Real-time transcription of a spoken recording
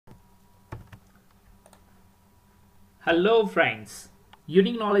Hello friends,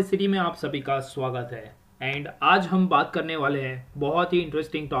 unique knowledge city में आप सभी का स्वागत है। एंड आज हम बात करने वाले हैं बहुत ही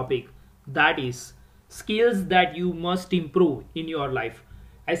interesting topic, that is skills that you must improve in your life.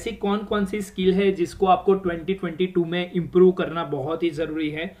 ऐसी कौन कौन सी स्किल है जिसको आपको 2022 में इम्प्रूव करना बहुत ही ज़रूरी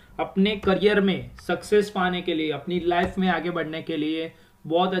है अपने करियर में सक्सेस पाने के लिए, अपनी लाइफ में आगे बढ़ने के लिए,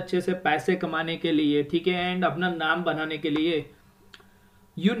 बहुत अच्छे से पैसे कमाने के लिए, ठीक है, एंड अपना नाम बनाने के लिए।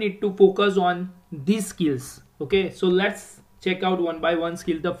 You need to focus on these skills. Okay, so let's check out one by one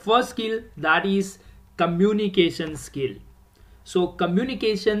skill. The first skill, that is communication skill. So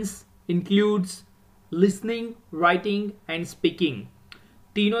communications includes listening, writing and speaking.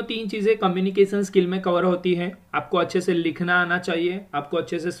 तीन चीजें communication skill में cover होती हैं। आपको अच्छे से लिखना आना चाहिए, आपको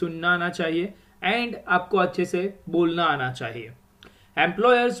अच्छे से सुनना आना चाहिए एंड आपको अच्छे से बोलना आना चाहिए।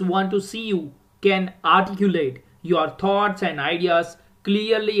 Employers want to see you can articulate your thoughts and ideas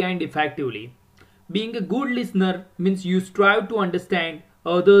clearly and effectively. Being a good listener means you strive to understand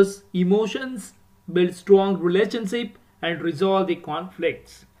others' emotions, build strong relationship and resolve the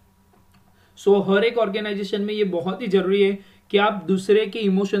conflicts. So हर एक organisation में ये बहुत ही जरूरी है कि आप दूसरे के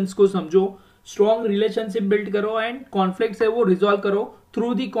इमोशंस को समझो, स्ट्रॉन्ग रिलेशनशिप बिल्ड करो एंड कॉन्फ्लिक्ट है वो रिजॉल्व करो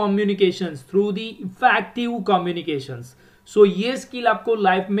through the communications, through the effective communications. सो ये स्किल आपको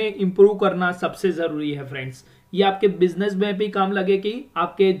लाइफ में इंप्रूव करना सबसे जरूरी है फ्रेंड्स। ये आपके बिजनेस में भी काम लगेगी,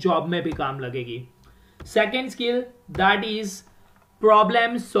 आपके जॉब में भी काम लगेगी। Second skill, that is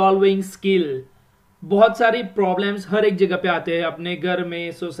problem solving skill. बहुत सारी प्रॉब्लम्स हर एक जगह पे आते हैं, अपने घर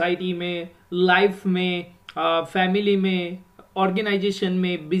में, सोसाइटी में, लाइफ में, फैमिली में, ऑर्गेनाइजेशन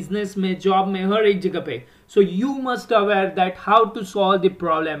में, बिजनेस में, जॉब में, हर एक जगह पे। So you must aware that how to solve the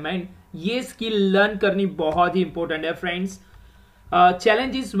problem and ये स्किल लर्न करनी बहुत ही इंपॉर्टेंट है friends.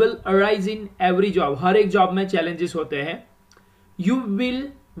 Challenges will arise in every job, हर एक जॉब में चैलेंजेस होते हैं। You will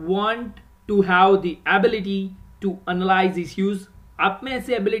want to have the ability to analyse issues. आप में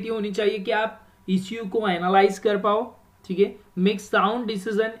ऐसी एबिलिटी होनी चाहिए कि आप इश्यू को एनालाइज कर पाओ, ठीक है, मेक साउंड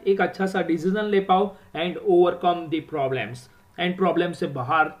डिसीजन, एक अच्छा सा डिसीजन ले पाओ and overcome the problems and problem से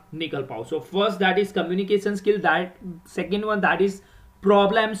बाहर निकल पाओ। So first that is communication skill, that second one that is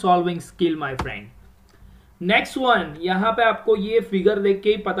problem solving skill my friend. Next one, यहां पे आपको ये फिगर देख के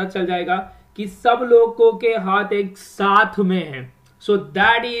ही पता चल जाएगा कि सब लोगों के हाथ एक साथ में है। So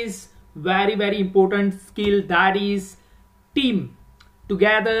that is very very important skill, that is team.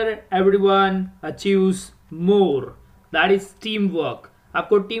 Together everyone achieves more, that is team work.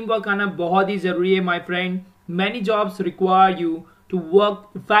 आपको टीम वर्क आना बहुत ही जरूरी है my friend. Many jobs require you to work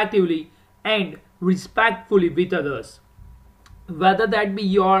effectively and respectfully with others, whether that be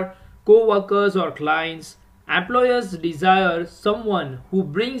your co-workers or clients. Employers desire someone who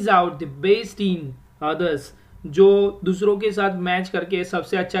brings out the best in others, जो दूसरों के साथ match करके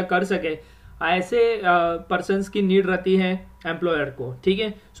सबसे अच्छा कर सके, ऐसे पर्सन्स की नीड रहती है एम्प्लॉयर को, ठीक है।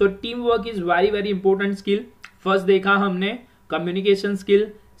 So team work is very very important skill. First देखा हमने कम्युनिकेशन स्किल,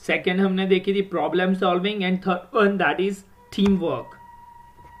 सेकेंड हमने देखी थी problem solving and third one that is team work.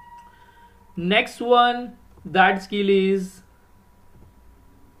 Next one, that skill is,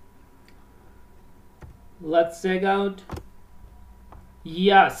 let's check out,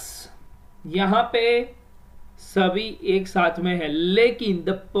 yes, यहां पे सभी एक साथ में है लेकिन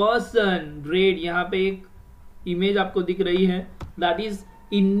द पर्सन रेड, यहां पे एक इमेज आपको दिख रही है, that is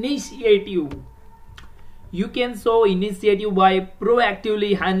initiative. You can show initiative by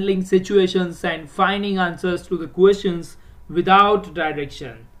proactively handling situations and finding answers to the questions without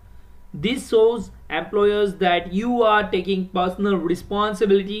direction. This shows employers that you are taking personal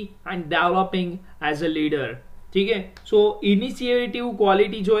responsibility and developing as a leader, ठीक है। सो initiative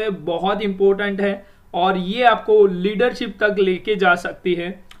quality जो है बहुत important है और ये आपको leadership तक लेके जा सकती है।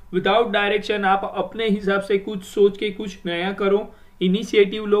 विदाउट डायरेक्शन आप अपने हिसाब से कुछ सोच के कुछ नया करो,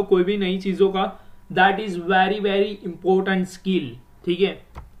 इनिशिएटिव लो कोई भी नई चीजों का, that is very very important skill, ठीक है।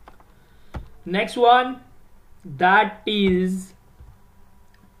 Next one, that is,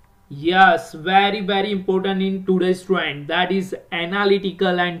 yes, very very important in today's trend, that is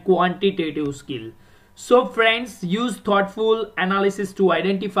analytical and quantitative skill. So friends, use thoughtful analysis to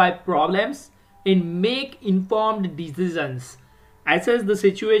identify problems and make informed decisions. Assess the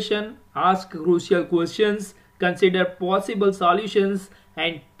situation, ask crucial questions, consider possible solutions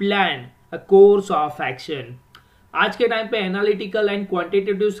and plan a course of action. आज के time पे analytical and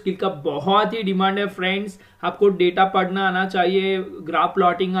quantitative skill का बहुत ही demand है friends. आपको data पढ़ना आना चाहिए, ग्राफ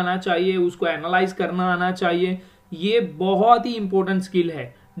प्लॉटिंग आना चाहिए, उसको एनालाइज करना आना चाहिए। ये बहुत ही इंपॉर्टेंट स्किल है।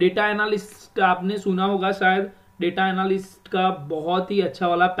 डेटा एनालिस्ट आपने सुना होगा शायद, डेटा एनालिस्ट का बहुत ही अच्छा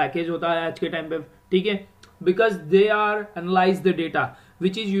वाला पैकेज होता है आज के टाइम पे, ठीक है, because they are analyse the data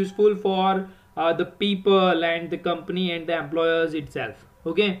which is useful for the people and the company and the employers itself.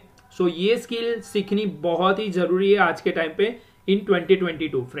 Okay, so ये skill सीखनी बहुत ही जरूरी है आज के टाइम पे in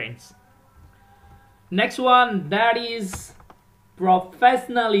 2022 friends. Next one, that is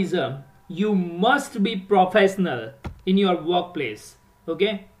professionalism. You must be professional in your workplace. Okay,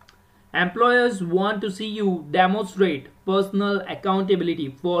 employers want to see you demonstrate personal accountability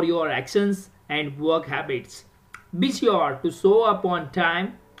for your actions and work habits. Be sure to show up on time,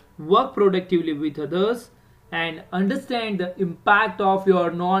 work productively with others, and understand the impact of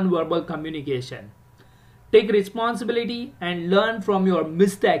your non-verbal communication. Take responsibility and learn from your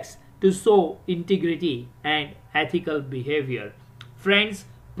mistakes to show integrity and ethical behavior. Friends,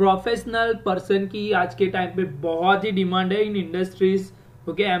 professional person की आज के time पे बहुत ही demand है इन industries.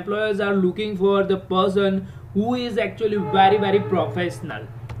 Okay, employers are looking for the person who is actually very very professional.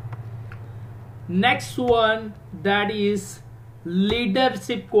 Next one, that is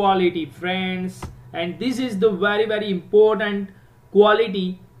leadership quality friends, and this is the very very important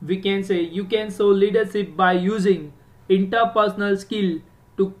quality. We can say you can show leadership by using interpersonal skill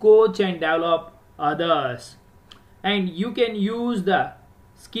to coach and develop others, and you can use the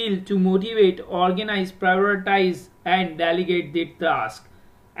skill to motivate, organize, prioritize and delegate the task.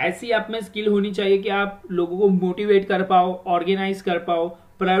 ऐसी आप में skill होनी चाहिए कि आप लोगों को motivate कर पाओ, ऑर्गेनाइज कर पाओ,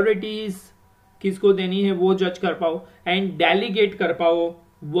 प्रायोरिटीज किसको देनी है वो जज कर पाओ एंड डेलीगेट कर पाओ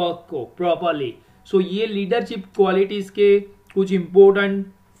वर्क को प्रॉपरली. सो ये लीडरशिप क्वालिटीज के कुछ इंपॉर्टेंट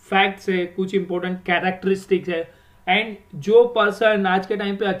फैक्ट्स है, कुछ इंपॉर्टेंट कैरेक्टरिस्टिक्स है. एंड जो पर्सन आज के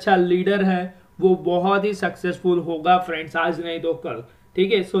टाइम पे अच्छा लीडर है वो बहुत ही सक्सेसफुल होगा फ्रेंड्स, आज नहीं तो कल.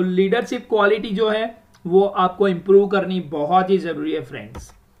 ठीक है, सो लीडरशिप क्वालिटी जो है वो आपको इंप्रूव करनी बहुत ही जरूरी है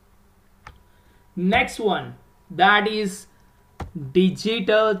friends. Next one, that is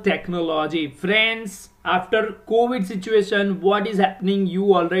digital technology. Friends, after Covid situation what is happening,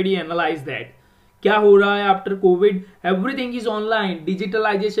 you already analyse that. क्या हो रहा है after Covid? Everything is online,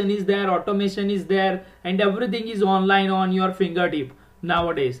 digitalisation is there, automation is there and everything is online on your finger tip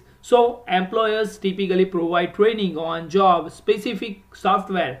nowadays. So employers typically provide training on job specific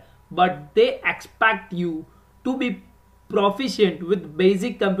software, but they expect you to be proficient with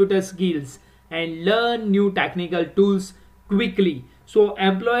basic computer skills and learn new technical tools quickly. So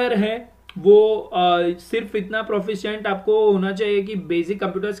employer है वो सिर्फ इतना proficient आपको होना चाहिए कि basic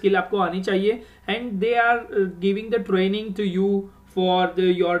computer skill आपको आनी चाहिए, and they are giving the training to you for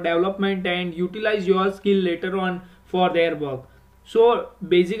your development and utilise your skill later on for their work. So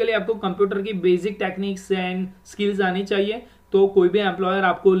basically आपको कंप्यूटर की बेसिक टेक्निक्स एंड स्किल्स आनी चाहिए, तो कोई भी एम्प्लॉयर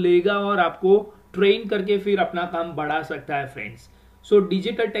आपको लेगा और आपको ट्रेन करके फिर अपना काम बढ़ा सकता है फ्रेंड्स. सो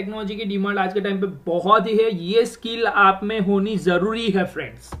डिजिटल टेक्नोलॉजी की डिमांड आज के टाइम पे बहुत ही है, ये स्किल आप में होनी जरूरी है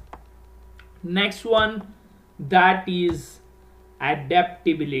friends. Next one, that is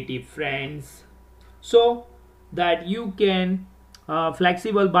adaptability friends, so that you can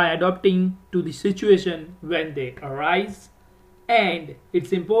flexible by adapting to the situation when they arise. And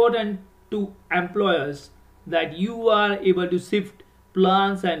it's important to employers that you are able to shift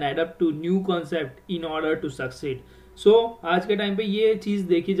plans and adapt to new concept in order to succeed. So आज के time पे ये चीज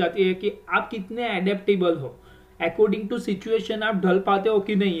देखी जाती है कि आप कितने एडेप्टेबल हो, अकॉर्डिंग टू सिचुएशन आप ढल पाते हो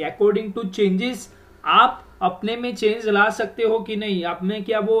कि नहीं, अकॉर्डिंग टू चेंजेस आप अपने में चेंज ला सकते हो कि नहीं, आप में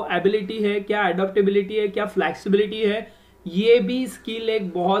क्या वो एबिलिटी है, क्या एडेप्टेबिलिटी है, क्या फ्लेक्सिबिलिटी है. ये भी स्किल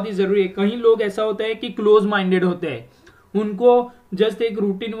एक बहुत ही जरूरी है. कहीं लोग ऐसा होता है कि क्लोज माइंडेड होते हैं, उनको जस्ट एक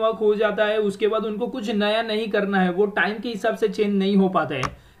रूटीन वर्क हो जाता है, उसके बाद उनको कुछ नया नहीं करना है, वो टाइम के हिसाब से चेंज नहीं हो पाते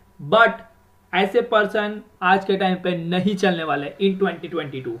हैं. बट ऐसे पर्सन आज के टाइम पे नहीं चलने वाले इन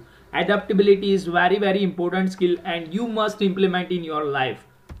 2022. Adaptability is very very important skill and you must implement in your life.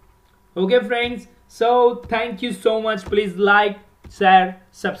 Okay friends, so thank you so much. Please like, share,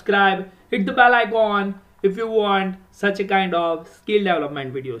 subscribe, hit the bell icon if you want such a kind of skill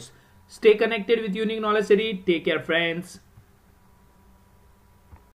development videos. Stay connected with Unique Knowledge City. Take care, friends.